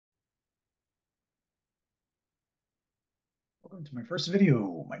Welcome to my first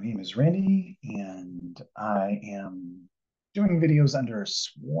video. My name is Randy, and I am doing videos under a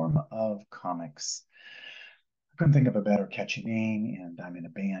swarm of comics. I couldn't think of a better catchy name, and I'm in a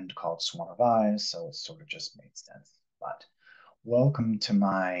band called Swarm of Eyes, so it sort of just made sense. But welcome to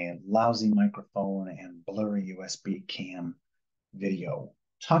my lousy microphone and blurry USB cam video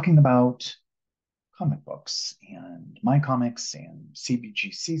talking about comic books and my comics and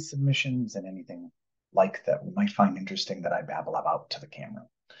CBGC submissions and anything like that we might find interesting that I babble about to the camera.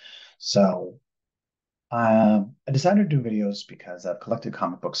 So I decided to do videos because I've collected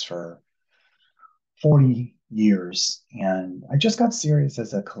comic books for 40 years, and I just got serious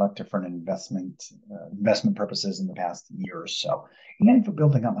as a collector for an investment purposes in the past year or so, and for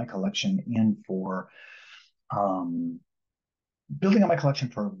building up my collection and for um, building up my collection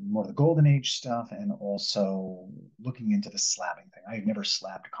for more of the golden age stuff and also looking into the slabbing thing. I had never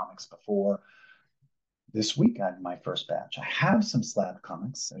slabbed comics before. This week I had my first batch. I have some slab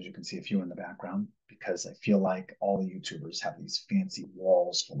comics, as you can see a few in the background, because I feel like all the YouTubers have these fancy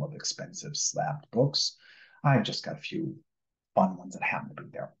walls full of expensive slabbed books. I've just got a few fun ones that happen to be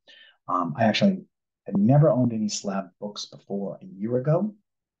there. I actually had never owned any slab books before a year ago,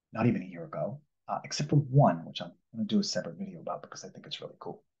 not even a year ago, except for one, which I'm going to do a separate video about because I think it's really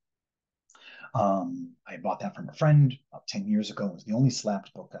cool. I bought that from a friend about 10 years ago. It was the only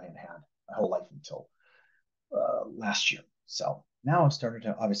slabbed book I had had my whole life until last year. So now I've started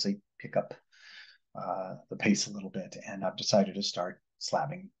to obviously pick up the pace a little bit, and I've decided to start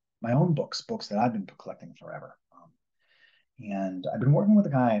slabbing my own books that I've been collecting forever. And I've been working with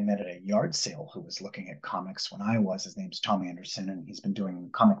a guy I met at a yard sale who was looking at comics when I was. His name's Tom Anderson, and he's been doing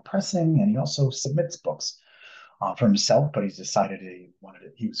comic pressing, and he also submits books for himself. But he's decided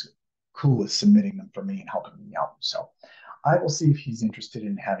he was cool with submitting them for me and helping me out. So I will see if he's interested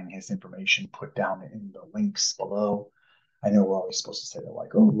in having his information put down in the links below. I know we're always supposed to say that,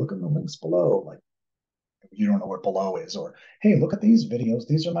 like, oh, look in the links below. Like, you don't know what below is, or hey, look at these videos.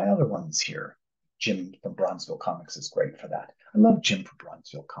 These are my other ones here. Jim from Bronzeville Comics is great for that. I love Jim from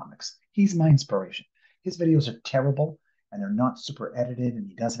Bronzeville Comics. He's my inspiration. His videos are terrible and they're not super edited, and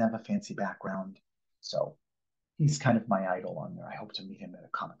he doesn't have a fancy background. So he's kind of my idol on there. I hope to meet him at a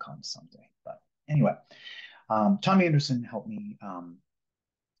Comic Con someday. But anyway, Tommy Anderson helped me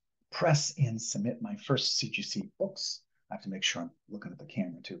press and submit my first CGC books. I have to make sure I'm looking at the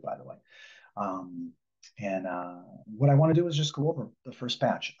camera too, by the way. Um, and what I want to do is just go over the first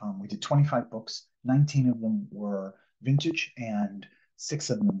batch. We did 25 books, 19 of them were vintage, and 6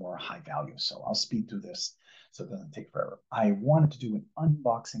 of them were high value. So I'll speed through this so it doesn't take forever. I wanted to do an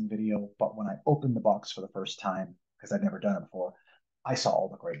unboxing video, but when I opened the box for the first time, because I'd never done it before, I saw all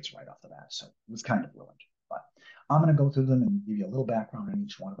the grades right off the bat. So it was kind of ruined. But I'm going to go through them and give you a little background on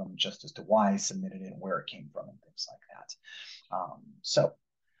each one of them, just as to why I submitted it and where it came from and things like that. So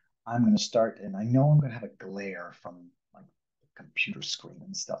I'm going to start, and I know I'm going to have a glare from like the computer screen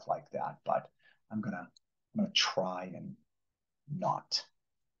and stuff like that, but I'm gonna try and not.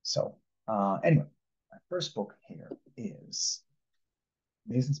 So anyway, my first book here is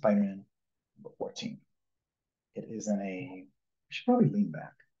Amazing Spider-Man number 14. It is in a. I should probably lean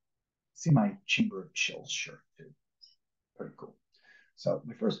back. See my Chamber of Chills shirt too. Pretty cool. So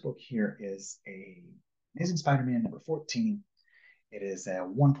my first book here is a Amazing Spider-Man number 14. It is a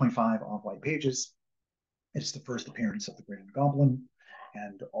 1.5 off-white pages. It's the first appearance of the Green Goblin,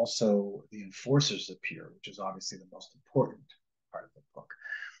 and also the Enforcers appear, which is obviously the most important part of the book.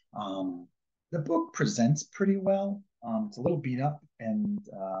 The book presents pretty well. It's a little beat up,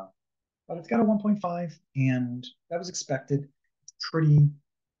 but it's got a 1.5, and that was expected. It's pretty.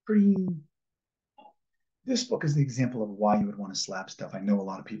 This book is the example of why you would want to slab stuff. I know a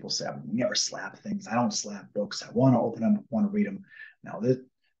lot of people say I would never slab things. I don't slab books. I want to open them, want to read them. Now,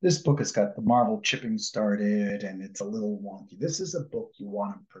 this book has got the Marvel chipping started, and it's a little wonky. This is a book you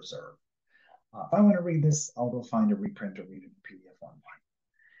want to preserve. If I want to read this, I'll go find a reprint or read it in PDF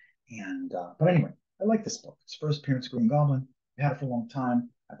online. But anyway, I like this book. It's first appearance of Green Goblin. I had it for a long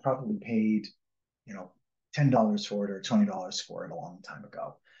time. I probably paid, $10 for it or $20 for it a long time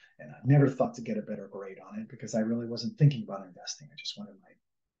ago. And I never thought to get a better grade on it because I really wasn't thinking about investing. I just wanted my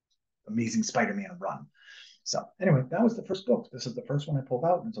Amazing Spider-Man run. So anyway, that was the first book. This is the first one I pulled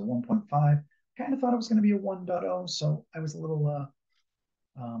out, and it's a 1.5. Kind of thought it was going to be a 1.0, so I was a little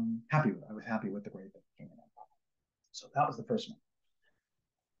happy. I was happy with the grade that came in. So that was the first one.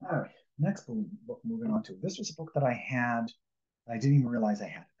 All right, next book moving on to. This was a book that I had. I didn't even realize I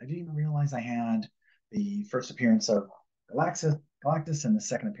had it. I didn't even realize I had the first appearance of Galactus and the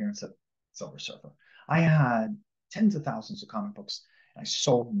second appearance of Silver Surfer. I had tens of thousands of comic books, and I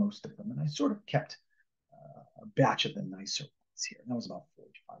sold most of them, and I sort of kept a batch of the nicer ones. here. And that was about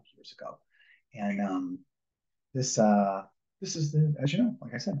 45 years ago. And this uh, this is the, as you know,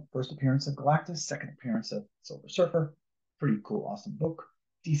 like I said, first appearance of Galactus, second appearance of Silver Surfer. Pretty cool, awesome book.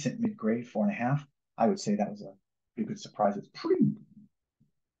 Decent mid grade, 4.5. I would say that was a pretty good surprise. It's pretty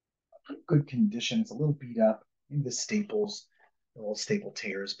good condition. It's a little beat up. Maybe the staples, the little staple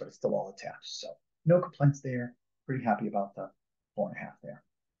tears, but it's still all attached. So no complaints there. Pretty happy about the 4.5 there.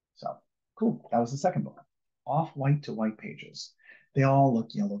 So cool. That was the second book. Off white to white pages. They all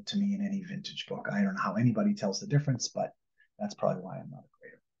look yellow to me in any vintage book. I don't know how anybody tells the difference, but that's probably why I'm not a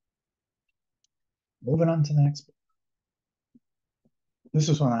grader. Moving on to the next book. This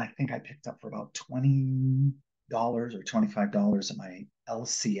was one I think I picked up for about $20 or $25 at my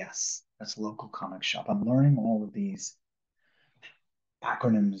LCS. That's local comic shop. I'm learning all of these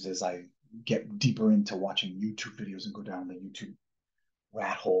acronyms as I get deeper into watching YouTube videos and go down the YouTube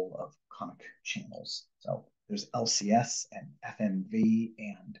rat hole of comic channels. So there's LCS and FMV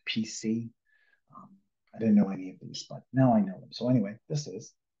and PC. I didn't know any of these, but now I know them. So anyway, this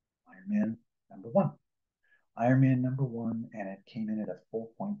is Iron Man #1. Iron Man #1, and it came in at a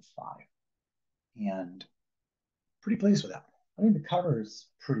 4.5. And pretty pleased with that. I think the cover is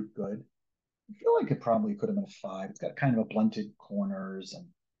pretty good. I feel like it probably could have been a 5. It's got kind of a blunted corners and,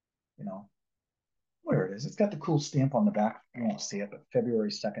 you know, where it is. It's got the cool stamp on the back. You won't see it, but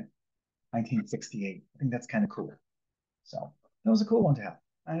February 2nd, 1968. I think that's kind of cool. So that was a cool one to have.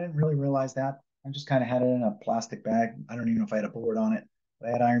 I didn't really realize that. I just kind of had it in a plastic bag. I don't even know if I had a board on it, but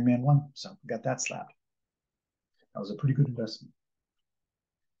I had Iron Man 1, so got that slapped. That was a pretty good investment.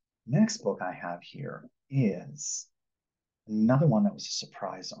 Next book I have here is another one that was a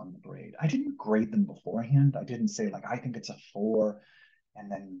surprise on the grade. I didn't grade them beforehand. I didn't say, like, I think it's a 4,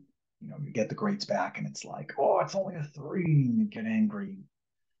 and then, you get the grades back and it's like, oh, it's only a 3, and you get angry.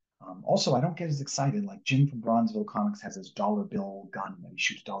 Also, I don't get as excited. Like Jim from Bronzeville Comics has his dollar bill gun and he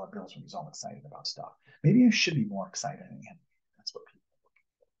shoots dollar bills when he's all excited about stuff. Maybe I should be more excited. And that's what people are looking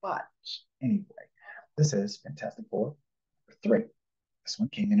for. But anyway, this is Fantastic Four #3. This one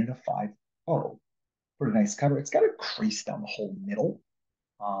came in at a 5. Oh, pretty nice cover. It's got a crease down the whole middle.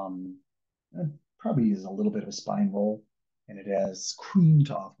 Um, it probably is a little bit of a spine roll, and it has cream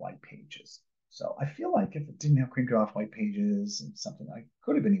to off-white pages. So I feel like if it didn't have cream to off-white pages and something, I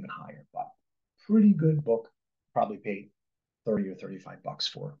could have been even higher. But pretty good book. Probably paid 30 or $35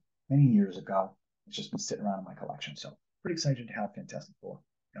 for many years ago. It's just been sitting around in my collection. So pretty excited to have Fantastic Four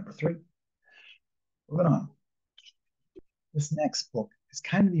 #3. Moving on. This next book is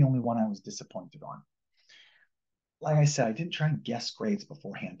kind of the only one I was disappointed on. Like I said, I didn't try and guess grades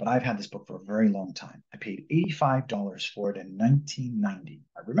beforehand, but I've had this book for a very long time. I paid $85 for it in 1990.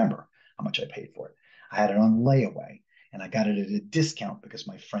 I remember how much I paid for it. I had it on layaway, and I got it at a discount because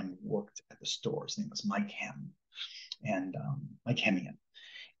my friend worked at the store. His name was Mike Hem, and Mike Hemian.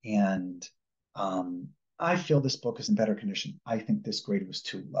 And I feel this book is in better condition. I think this grade was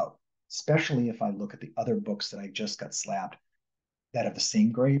too low, especially if I look at the other books that I just got slabbed that have the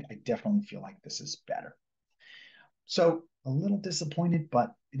same grade. I definitely feel like this is better. So a little disappointed,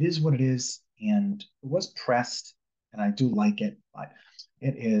 but it is what it is. And it was pressed, and I do like it, but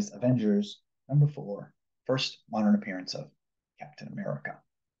it is Avengers #4, first modern appearance of Captain America.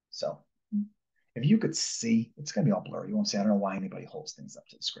 So if you could see, it's going to be all blurry. You won't see. I don't know why anybody holds things up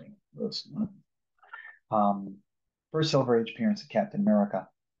to the screen. Um, first Silver Age appearance of Captain America.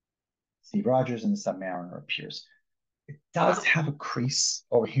 Steve Rogers and the Submariner appears. It does have a crease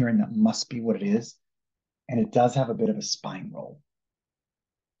over here, and that must be what it is. And it does have a bit of a spine roll.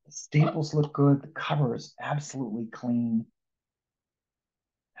 The staples look good. The cover is absolutely clean.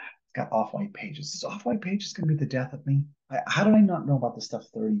 It's got off-white pages. This off-white page is going to be the death of me. How did I not know about this stuff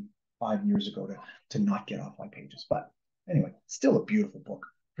 35 years ago to not get off-white pages? But anyway, still a beautiful book.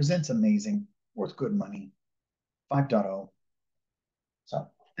 Presents amazing. Worth good money. 5.0. So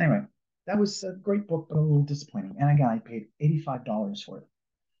anyway, that was a great book, but a little disappointing. And again, I paid $85 for it.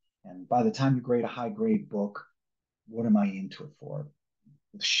 And by the time you grade a high grade book, what am I into it for?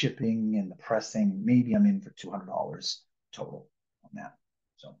 The shipping and the pressing, maybe I'm in for $200 total on that.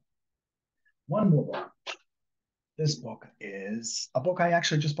 So one more book. This book is a book I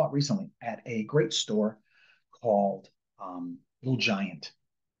actually just bought recently at a great store called Little Giant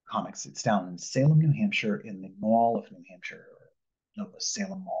Comics. It's down in Salem, New Hampshire, in the Mall of New Hampshire, or no, the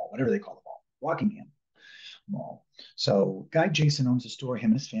Salem Mall, whatever they call the mall, Rockingham Mall. So Guy Jason owns a store.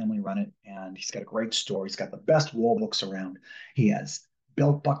 Him and his family run it, and he's got a great store. He's got the best wall books around. He has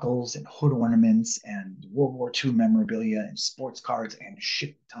belt buckles and hood ornaments and World War II memorabilia and sports cards and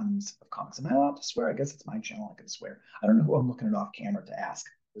shit tons of comics. Am I allowed to swear? I guess it's my channel. I can swear. I don't know who I'm looking at off camera to ask.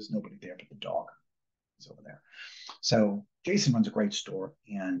 There's nobody there but the dog. He's over there. So Jason runs a great store,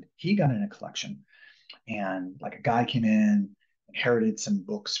 and he got in a collection. And like a guy came in, inherited some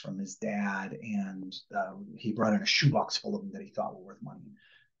books from his dad, and he brought in a shoebox full of them that he thought were worth money.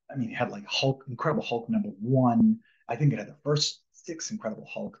 I mean, it had like Hulk, Incredible Hulk #1. I think it had the first six Incredible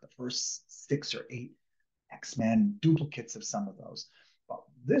Hulk, the first 6 or 8 X-Men, duplicates of some of those. But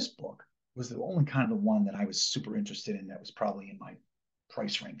this book was the only kind of the one that I was super interested in that was probably in my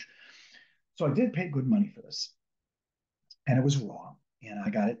price range. So I did pay good money for this, and it was raw, and I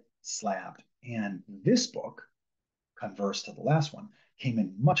got it slabbed. And this book, converse to the last one, came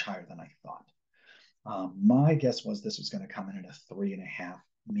in much higher than I thought. My guess was this was going to come in at a 3.5,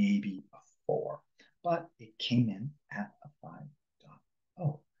 maybe a 4, but it came in at a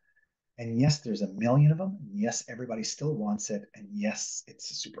 5.0. And yes, there's a million of them. And yes, everybody still wants it. And yes, it's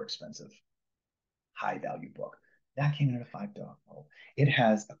a super expensive, high value book. That came in at a 5.0. It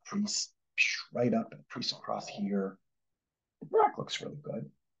has a crease right up and a crease across here. The back looks really good.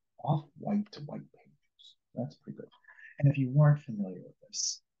 Off white to white pages. That's pretty good. And if you weren't familiar with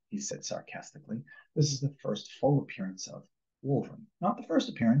this, he said sarcastically, this is the first full appearance of Wolverine. Not the first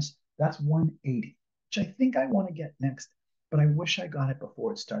appearance, that's 180, which I think I want to get next, but I wish I got it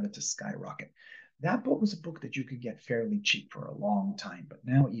before it started to skyrocket. That book was a book that you could get fairly cheap for a long time, but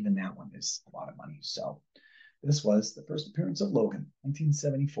now even that one is a lot of money. So this was the first appearance of Logan,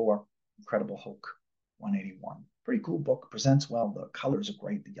 1974, Incredible Hulk, 181. Pretty cool book, presents well. The colors are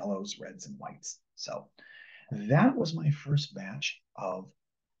great, the yellows, reds, and whites. So that was my first batch of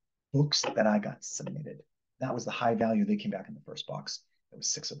books that I got submitted. That was the high value. They came back in the first box. There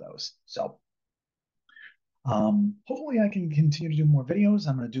was 6 of those. So hopefully I can continue to do more videos.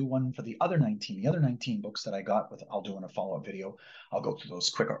 I'm going to do one for the other 19. The other 19 books that I got with, I'll do in a follow-up video. I'll go through those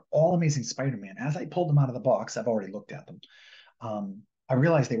quicker. All Amazing Spider-Man. As I pulled them out of the box, I've already looked at them. I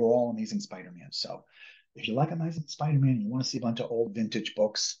realized they were all Amazing Spider-Man. So if you like Amazing Spider-Man and you want to see a bunch of old vintage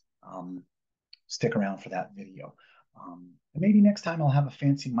books, stick around for that video. And maybe next time I'll have a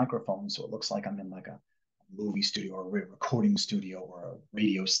fancy microphone so it looks like I'm in like a movie studio or a recording studio or a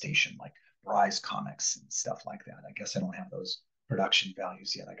radio station like Bry's Comics and stuff like that. I guess I don't have those production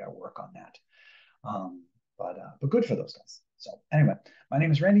values yet. I got to work on that. But good for those guys. So anyway, my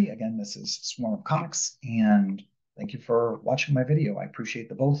name is Randy. Again, this is Swarm of Comics, and thank you for watching my video. I appreciate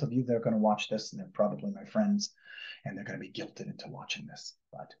the both of you that are going to watch this, and they're probably my friends, and they're going to be guilted into watching this.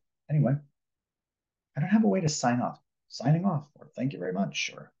 But anyway, I don't have a way to sign off. Signing off, or thank you very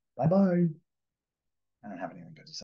much, or bye bye. I don't have anything good to say.